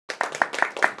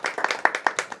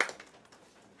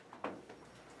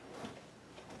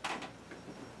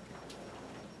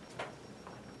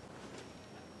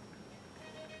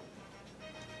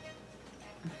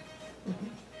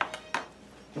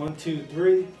1, 2,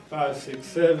 3, 5, 6,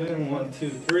 7. 1, 2,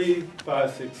 3,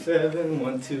 5, 6, 7.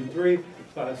 1, 2, 3,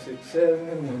 5, 6,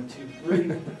 7. 1, 2, 3,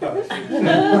 5, 6,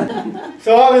 7.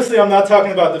 So obviously I'm not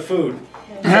talking about the food.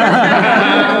 I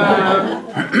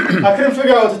couldn't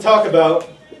figure out what to talk about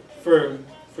for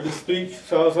this speech,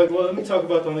 so I was like, well, let me talk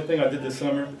about the only thing I did this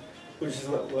summer, which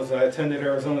was I attended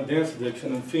Arizona Dance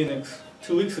Addiction in Phoenix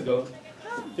 2 weeks ago,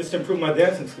 just to improve my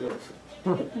dancing skills.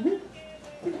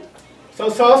 So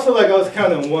salsa, like I was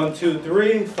counting, 1, 2,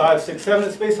 3, 5, 6, 7.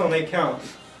 It's based on 8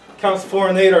 counts. Counts 4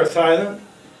 and 8 are silent,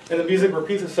 and the music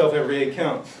repeats itself every 8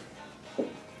 counts.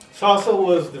 Salsa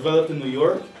was developed in New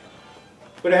York,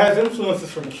 but it has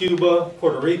influences from Cuba,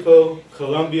 Puerto Rico,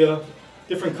 Colombia,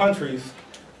 different countries.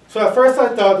 So at first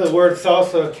I thought the word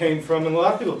salsa came from, and a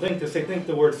lot of people think this, they think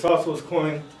the word salsa was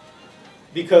coined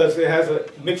because it has a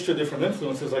mixture of different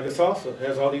influences like a salsa. It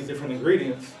has all these different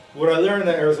ingredients. What I learned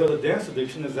at Arizona Dance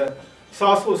Addiction is that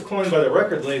salsa was coined by the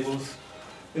record labels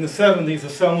in the 70s to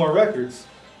sell more records.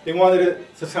 They wanted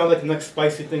it to sound like the next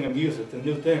spicy thing of music, the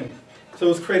new thing. So it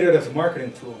was created as a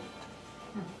marketing tool.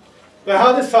 But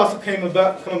how did salsa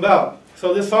come about?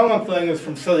 So this song I'm playing is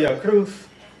from Celia Cruz,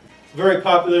 very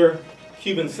popular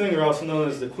Cuban singer, also known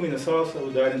as the Queen of Salsa,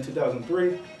 who died in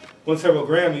 2003, won several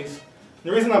Grammys. And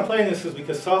the reason I'm playing this is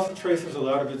because salsa traces a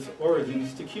lot of its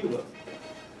origins to Cuba.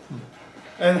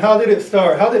 And how did it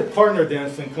start? How did partner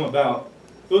dancing come about?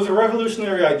 It was a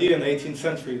revolutionary idea in the 18th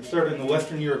century. It started in the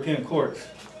Western European courts.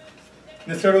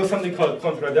 And it started with something called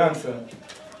contradanza.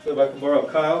 So if I could borrow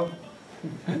Kyle.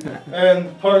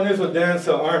 And partners would dance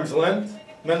at arm's length.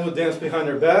 Men would dance behind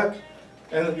their back.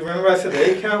 And you remember I said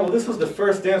the 8 count? Well, this was the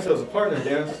first dance that was a partner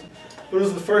dance. But it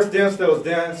was the first dance that was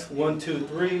danced 1, 2,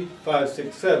 3, 5,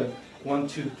 6, 7. 1,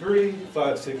 2, 3,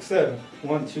 5, 6, 7.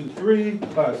 1, 2, 3,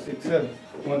 5, 6, 7.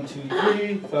 1, 2,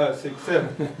 3, 5, 6,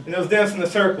 7. And it was danced in a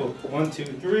circle. 1, 2,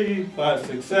 3, 5,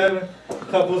 6, 7.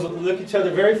 Couples would look at each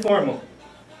other, very formal.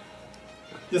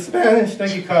 The Spanish,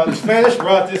 thank you, Kyle. The Spanish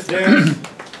brought this dance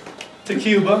to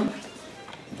Cuba.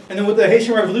 And then with the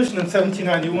Haitian Revolution in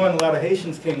 1791, a lot of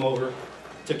Haitians came over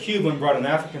to Cuba and brought an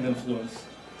African influence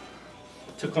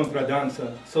to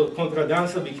contradanza. So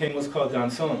contradanza became what's called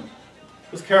danzón.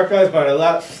 It was characterized by a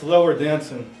lot slower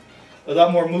dancing, a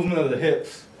lot more movement of the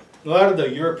hips. A lot of the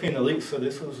European elites, so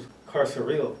this was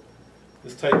carceral,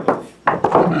 this type of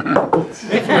influence.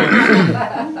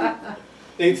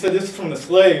 They said this is from the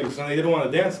slaves, and they didn't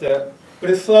want to dance that. But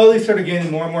it slowly started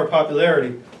gaining more and more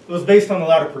popularity. It was based on a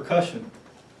lot of percussion.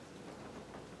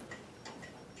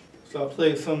 So I'll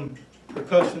play some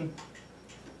percussion.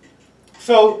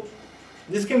 So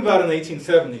this came about in the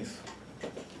 1870s,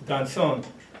 danzón.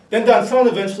 Then danzón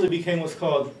eventually became what's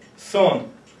called son.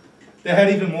 They had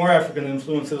even more African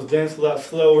influences, danced a lot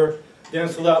slower,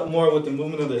 danced a lot more with the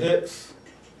movement of the hips.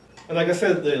 And like I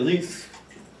said, the elites,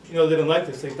 they didn't like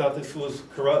this. They thought this was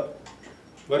corrupt.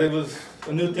 But it was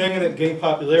a new thing and it gained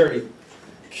popularity.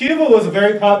 Cuba was a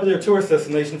very popular tourist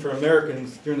destination for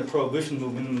Americans during the Prohibition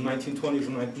movement in the 1920s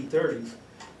and 1930s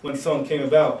when son came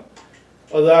about.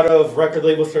 A lot of record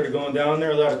labels started going down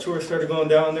there, a lot of tourists started going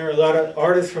down there, a lot of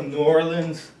artists from New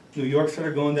Orleans, New York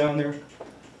started going down there,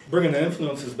 bringing the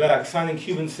influences back, signing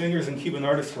Cuban singers and Cuban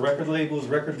artists to record labels,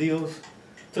 record deals,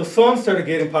 till son started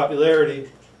gaining popularity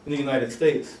in the United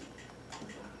States.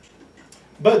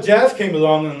 But jazz came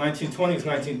along in the 1920s,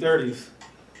 1930s,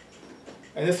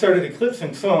 and it started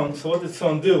eclipsing son. So what did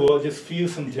son do? Well, it just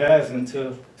fused some jazz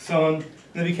into son,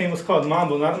 and it became what's called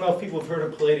mambo. And I don't know if people have heard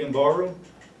of Palladium Ballroom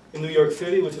in New York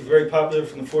City, which is very popular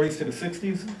from the 40s to the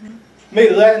 60s.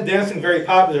 Made Latin dancing very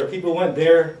popular. People went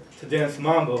there to dance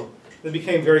mambo. It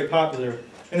became very popular.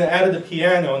 And it added the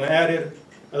piano, and it added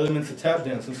elements of tap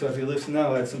dancing. So as you listen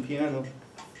now, I add some piano.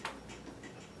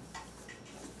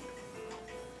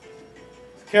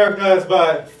 Characterized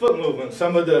by foot movement.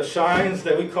 Some of the shines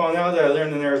that we call now that I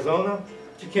learned in Arizona,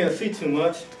 you can't see too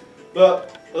much,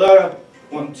 but a lot of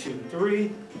 1, 2,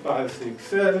 3, 5, 6,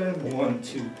 7, 1,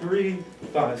 2, 3,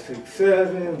 5, 6,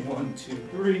 7, 1, 2,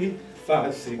 3,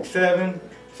 5, 6, 7.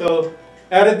 So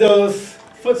added those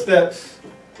footsteps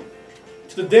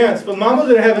to the dance, but mambo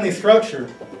didn't have any structure.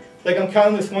 Like I'm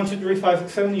counting this 1, 2, 3, 5,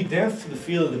 6, 7, you dance to the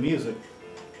feel of the music,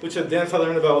 which a dance I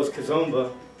learned about was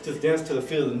kizomba. Just dance to the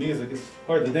feel of the music. It's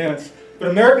hard to dance. But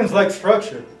Americans like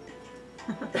structure.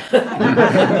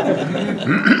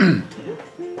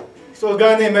 So a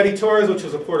guy named Eddie Torres, which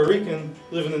was a Puerto Rican,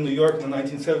 living in New York in the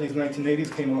 1970s,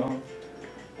 1980s, came along.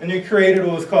 And he created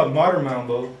what was called modern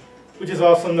mambo, which is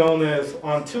also known as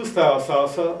on-two style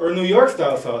salsa or New York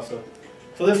style salsa.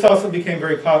 So this salsa became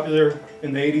very popular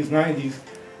in the 80s, 90s.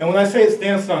 And when I say it's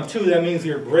danced on two, that means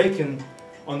you're breaking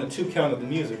on the 2 count of the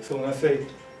music. So when I say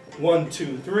 1,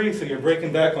 2, 3, so you're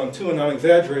breaking back on 2 and not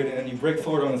exaggerating, and you break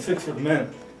forward on the 6 for the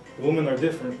men. The women are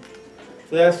different.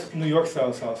 So that's New York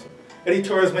style salsa. Eddie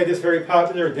Torres made this very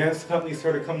popular. Dance companies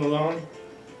started coming along,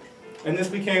 and this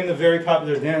became the very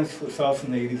popular dance with salsa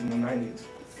in the 80s and the 90s.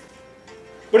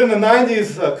 But in the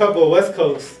 90s, a couple of West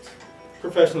Coast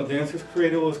professional dancers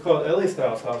created what was called LA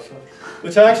style salsa,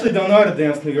 which I actually don't know how to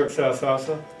dance New York style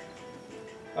salsa.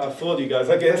 I fooled you guys,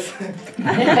 I guess.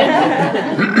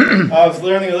 I was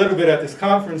learning a little bit at this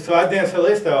conference, so I dance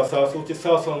LA style salsa, which is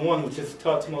salsa on 1, which is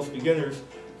taught to most beginners,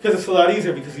 because it's a lot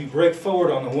easier because you break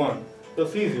forward on the 1. So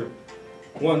it's easier.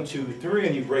 1, 2, 3,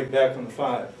 and you break back on the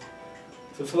 5.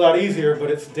 So it's a lot easier,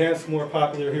 but it's danced more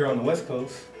popular here on the West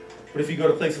Coast. But if you go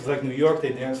to places like New York,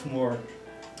 they dance more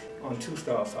on 2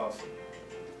 style salsa.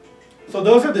 So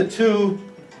those are the 2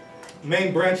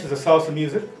 main branches of salsa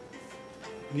music.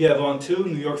 You have on 2,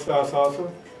 New York style salsa.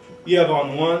 You have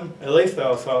on 1, LA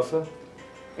style salsa.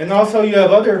 And also you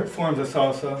have other forms of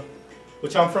salsa,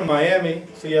 which I'm from Miami,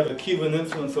 so you have a Cuban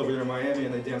influence over there in Miami,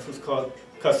 and they dance what's called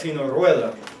Casino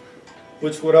Rueda,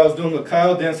 which what I was doing with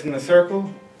Kyle, dancing in a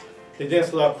circle. They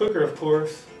dance a lot quicker, of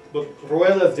course, but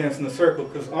Rueda is dancing in a circle,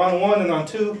 because on 1 and on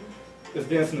 2 is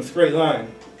dancing in a straight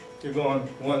line. You're going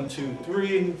 1, 2,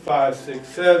 3, 5, 6,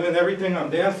 7. Everything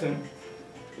I'm dancing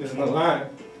is in a line.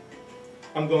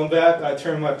 I'm going back, I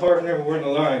turn my partner, we're in a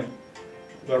line.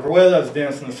 But Rueda is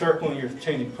dancing in a circle, and you're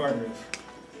changing partners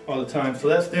all the time. So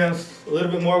that's dance a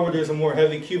little bit more where there's a more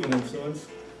heavy Cuban influence.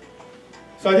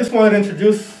 So I just wanted to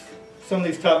introduce some of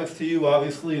these topics to you.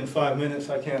 Obviously in 5 minutes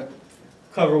I can't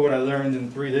cover what I learned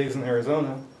in 3 days in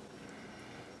Arizona.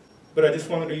 But I just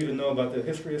wanted you to know about the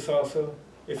history of salsa.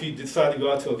 If you decide to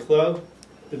go out to a club,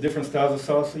 the different styles of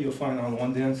salsa, you'll find on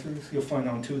 1 dancers, you'll find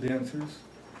on 2 dancers.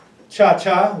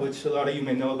 Cha-cha, which a lot of you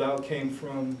may know about, came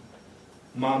from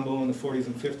mambo in the 40s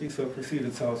and 50s, so it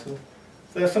preceded salsa.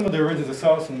 So that's some of the origins of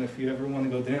salsa, and if you ever want to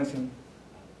go dancing,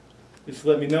 just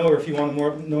let me know, or if you want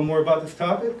to know more about this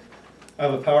topic, I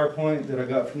have a PowerPoint that I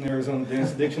got from the Arizona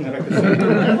Dance Addiction that I could send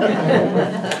you.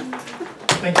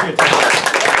 Thank you for your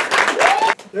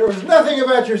time. There was nothing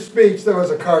about your speech that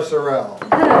was a carcerel.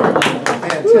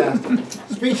 Fantastic.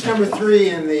 Speech number 3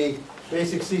 in the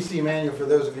basic CC manual, for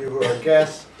those of you who are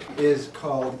guests, is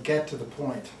called Get to the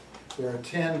Point. There are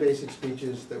 10 basic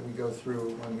speeches that we go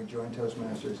through when we join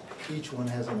Toastmasters. Each one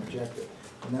has an objective,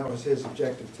 and that was his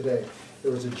objective today.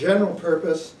 There was a general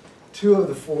purpose. 2 of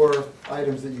the 4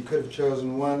 items that you could have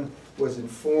chosen, one was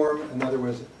inform, another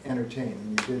was entertain,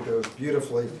 and you did those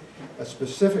beautifully. A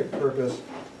specific purpose,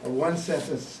 a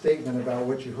 1-sentence statement about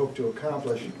what you hope to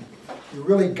accomplish. You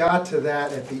really got to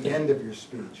that at the end of your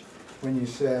speech when you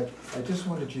said, I just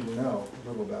wanted you to know a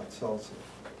little about salsa.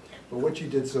 But what you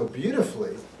did so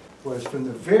beautifully was from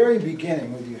the very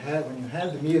beginning, when you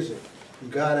had the music, you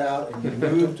got out and you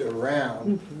moved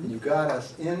around, and you got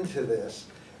us into this.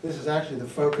 This is actually the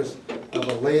focus of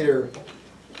a later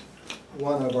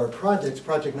one of our projects,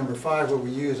 project number 5, where we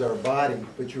use our body,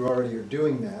 but you already are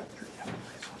doing that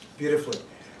beautifully.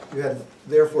 You had,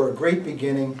 therefore, a great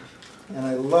beginning, and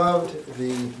I loved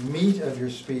the meat of your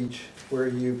speech, where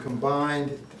you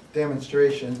combined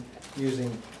demonstration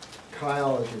using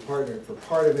Kyle as your partner for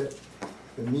part of it,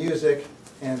 the music,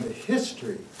 and the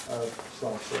history of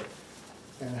salsa,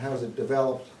 and how it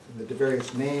developed, the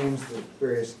various names, the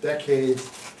various decades.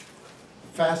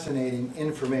 Fascinating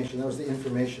information. That was the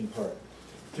information part.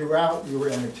 Throughout, you were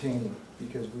entertaining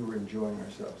because we were enjoying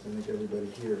ourselves. I think everybody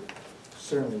here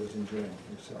certainly was enjoying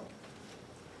yourself.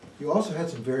 You also had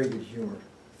some very good humor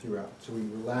throughout, so we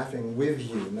were laughing with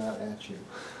you, not at you.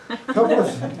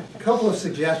 Couple of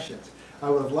suggestions. I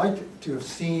would have liked to have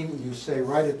seen you say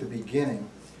right at the beginning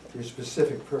your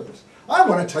specific purpose. I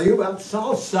want to tell you about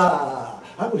salsa.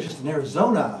 I was just in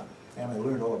Arizona and I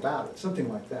learned all about it.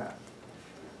 Something like that,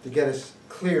 to get us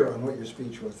clear on what your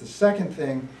speech was. The second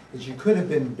thing is you could have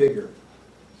been bigger.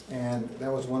 And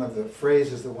that was one of the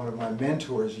phrases that one of my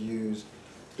mentors used,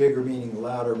 bigger meaning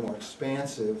louder, more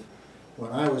expansive,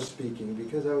 when I was speaking,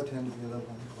 because I would tend to be a little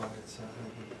on the quiet side.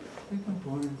 Make my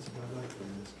points about like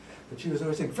this. But she was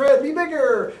always saying, Fred, be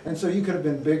bigger! And so you could have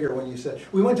been bigger when you said,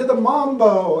 we went to the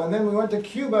Mambo, and then we went to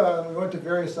Cuba, and we went to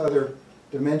various other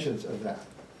dimensions of that.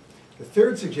 The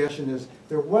third suggestion is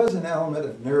there was an element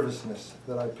of nervousness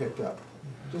that I picked up,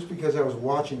 just because I was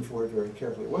watching for it very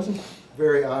carefully. It wasn't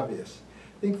very obvious.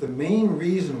 I think the main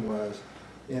reason was,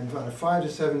 in about a 5 to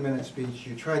 7 minute speech,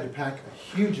 you tried to pack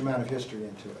a huge amount of history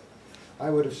into it. I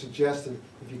would have suggested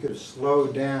if you could have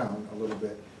slowed down a little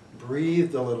bit,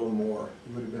 breathed a little more,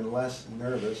 you would have been less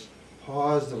nervous,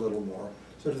 paused a little more,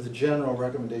 sort of the general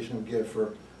recommendation we give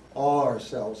for all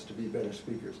ourselves to be better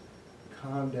speakers.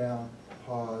 Calm down,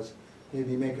 pause,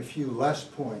 maybe make a few less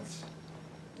points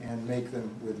and make them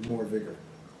with more vigor.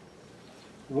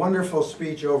 Wonderful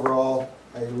speech overall.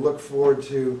 I look forward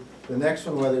to the next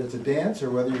one, whether it's a dance or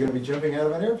whether you're going to be jumping out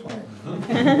of an airplane.